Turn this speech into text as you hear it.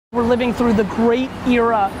We're living through the great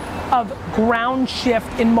era of ground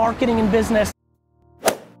shift in marketing and business.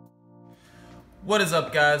 What is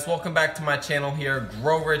up, guys? Welcome back to my channel here,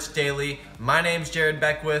 Grow Rich Daily. My name's Jared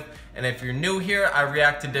Beckwith, and if you're new here, I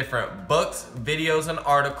react to different books, videos, and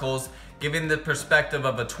articles giving the perspective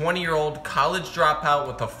of a 20-year-old college dropout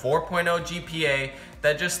with a 4.0 GPA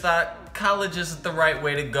that just thought college isn't the right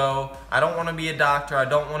way to go. I don't want to be a doctor, I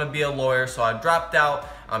don't want to be a lawyer, so I dropped out.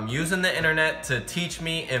 I'm using the internet to teach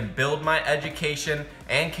me and build my education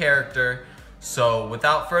and character. So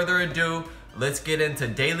without further ado, let's get into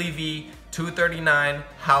DailyVee 239,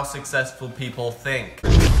 How Successful People Think.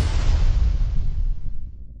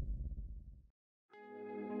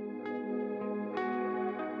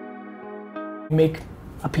 Make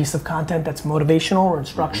a piece of content that's motivational or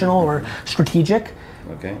instructional or strategic.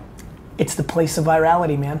 Okay. It's the place of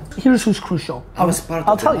virality, man. Here's who's crucial.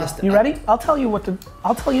 I'll tell you. You ready? I'll tell you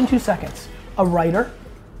in 2 seconds. A writer.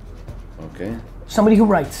 Okay. Somebody who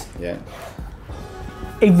writes. Yeah.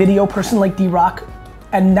 A video person like D-Rock,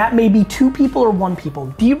 and that may be 2 people or 1 people.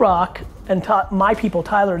 D-Rock and my people,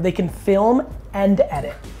 Tyler, they can film and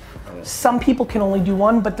edit. Some people can only do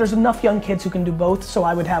one, but there's enough young kids who can do both, so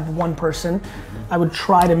I would have 1 person. I would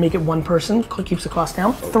try to make it 1 person, keeps the cost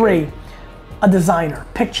down. Okay. 3, a designer,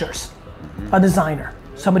 pictures. A designer,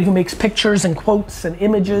 somebody who makes pictures and quotes and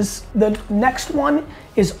images. The next one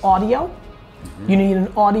is audio. You need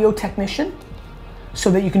an audio technician so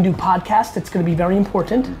that you can do podcasts. It's gonna be very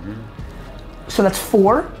important. So that's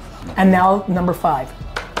 4, and now number 5,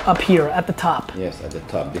 up here at the top. Yes, at the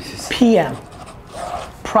top, this is PM,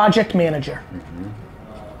 project manager,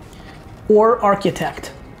 or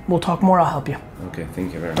architect. We'll talk more, I'll help you. Okay,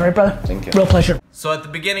 thank you very much. All right, brother? Thank you. Real pleasure. So at the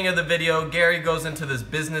beginning of the video, Gary goes into this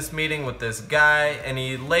business meeting with this guy and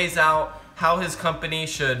he lays out how his company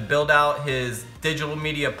should build out his digital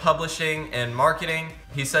media publishing and marketing.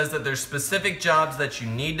 He says that there's specific jobs that you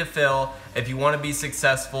need to fill if you want to be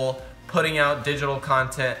successful putting out digital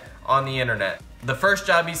content on the internet. The first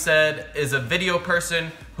job, he said, is a video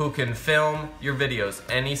person who can film your videos.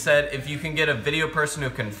 And he said if you can get a video person who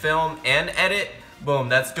can film and edit, boom,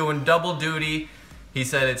 that's doing double duty. He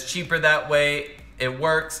said it's cheaper that way, it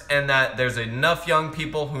works, and that there's enough young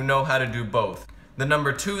people who know how to do both. The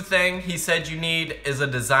number 2 thing he said you need is a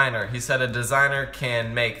designer. He said a designer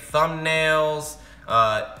can make thumbnails,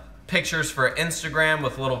 pictures for Instagram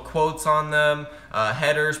with little quotes on them,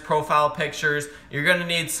 headers, profile pictures. You're gonna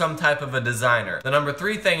need some type of a designer. The number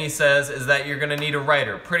 3 thing he says is that you're gonna need a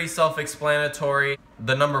writer. Pretty self-explanatory.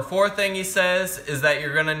 The number 4 thing he says is that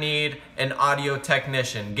you're gonna need an audio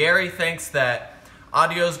technician. Gary thinks that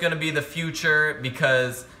audio is gonna be the future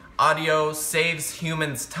because audio saves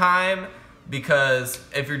humans time, because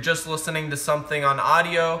if you're just listening to something on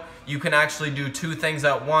audio, you can actually do 2 things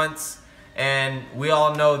at once. And we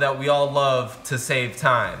all know that we all love to save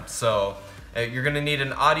time. So you're gonna need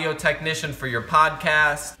an audio technician for your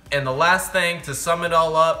podcast. And the last thing, to sum it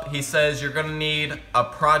all up, he says you're gonna need a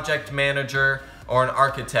project manager or an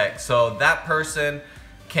architect. So that person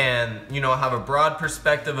can, have a broad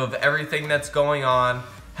perspective of everything that's going on,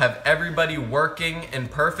 have everybody working in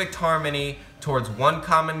perfect harmony towards one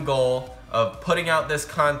common goal of putting out this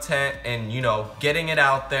content and, getting it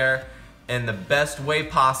out there in the best way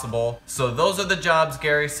possible. So those are the jobs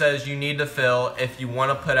Gary says you need to fill if you want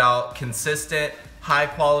to put out consistent, high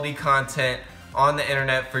quality content on the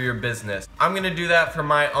internet for your business. I'm gonna do that for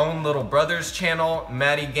my own little brother's channel,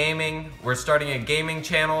 Maddie Gaming. We're starting a gaming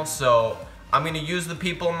channel, so I'm gonna use the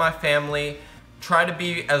people in my family, try to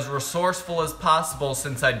be as resourceful as possible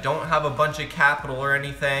since I don't have a bunch of capital or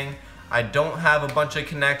anything. I don't have a bunch of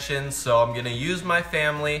connections, so I'm gonna use my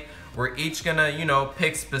family. We're each gonna,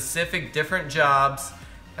 pick specific different jobs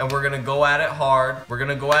and we're gonna go at it hard. We're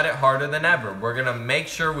gonna go at it harder than ever. We're gonna make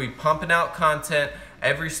sure we pumping out content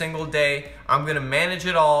every single day. I'm gonna manage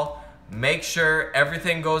it all, make sure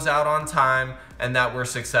everything goes out on time and that we're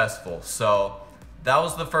successful. So that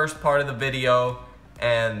was the first part of the video.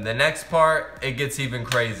 And the next part, it gets even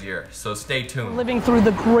crazier. So stay tuned. Living through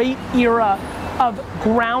the great era of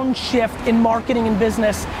ground shift in marketing and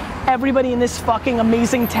business. Everybody in this fucking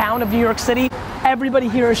amazing town of New York City, everybody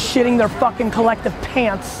here is shitting their fucking collective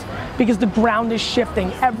pants because the ground is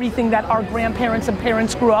shifting. Everything that our grandparents and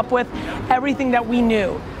parents grew up with, everything that we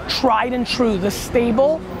knew, tried and true, the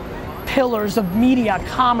stable pillars of media,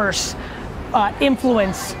 commerce,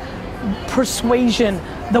 influence, persuasion,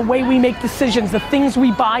 the way we make decisions, the things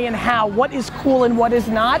we buy and how, what is cool and what is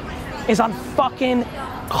not, is on fucking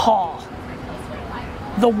call.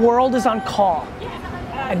 The world is on call.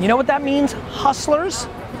 And you know what that means? Hustlers,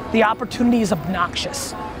 the opportunity is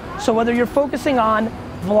obnoxious. So whether you're focusing on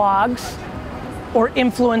vlogs, or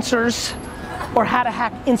influencers, or how to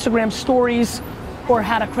hack Instagram stories, or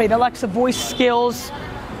how to create Alexa voice skills,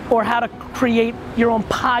 or how to create your own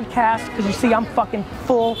podcast, because you see I'm fucking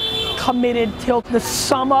full, committed till the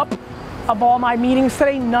sum up of all my meetings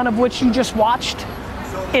today, none of which you just watched,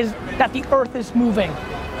 is that the earth is moving.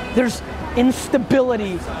 There's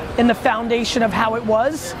instability in the foundation of how it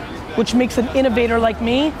was, which makes an innovator like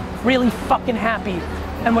me really fucking happy.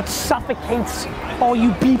 And what suffocates all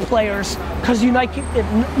you B players, because you like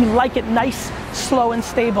it nice, slow, and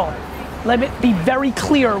stable. Let me be very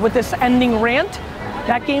clear with this ending rant.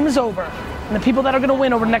 That game is over. And the people that are gonna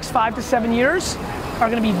win over the next 5 to 7 years are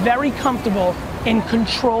gonna be very comfortable in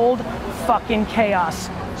controlled fucking chaos.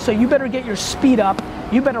 So you better get your speed up,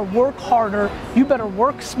 you better work harder, you better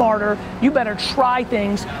work smarter, you better try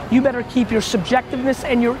things, you better keep your subjectiveness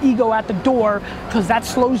and your ego at the door, because that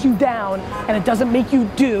slows you down and it doesn't make you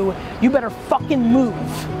do. You better fucking move.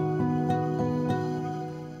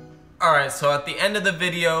 Alright, so at the end of the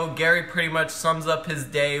video, Gary pretty much sums up his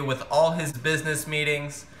day with all his business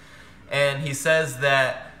meetings, and he says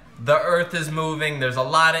that the earth is moving, there's a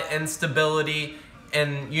lot of instability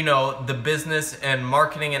in, you know, the business and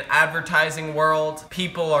marketing and advertising world.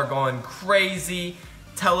 People are going crazy,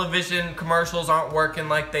 television commercials aren't working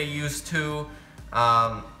like they used to,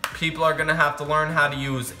 people are gonna have to learn how to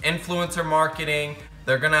use influencer marketing,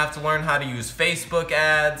 they're gonna have to learn how to use Facebook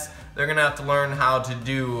ads, they're gonna have to learn how to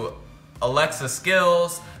do Alexa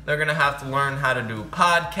skills, they're gonna have to learn how to do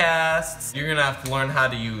podcasts, you're gonna have to learn how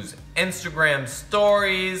to use Instagram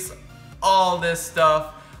stories, all this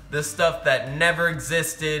stuff that never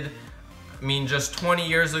existed. I mean, just 20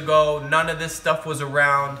 years ago, none of this stuff was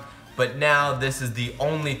around, but now this is the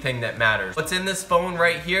only thing that matters. What's in this phone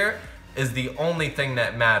right here is the only thing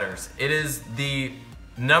that matters. It is the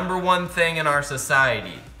 #1 thing in our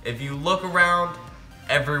society. If you look around,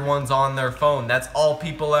 everyone's on their phone. That's all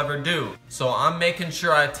people ever do. So I'm making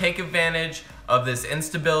sure I take advantage of this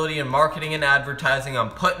instability in marketing and advertising. I'm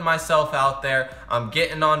putting myself out there, I'm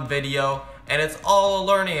getting on video, and it's all a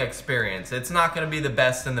learning experience. It's not gonna be the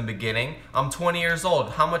best in the beginning. I'm 20 years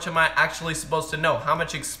old. How much am I actually supposed to know? How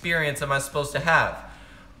much experience am I supposed to have?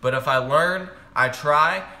 But if I learn, I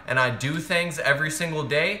try, and I do things every single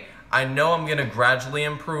day, I know I'm gonna gradually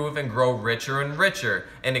improve and grow richer and richer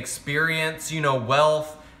and experience, you know,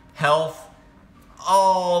 wealth, health,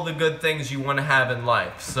 all the good things you wanna have in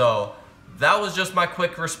life. So that was just my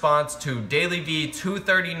quick response to DailyVee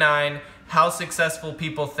 239, how successful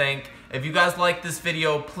people think. If you guys like this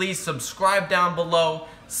video, please subscribe down below,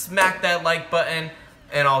 smack that like button,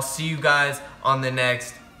 and I'll see you guys on the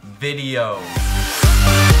next video.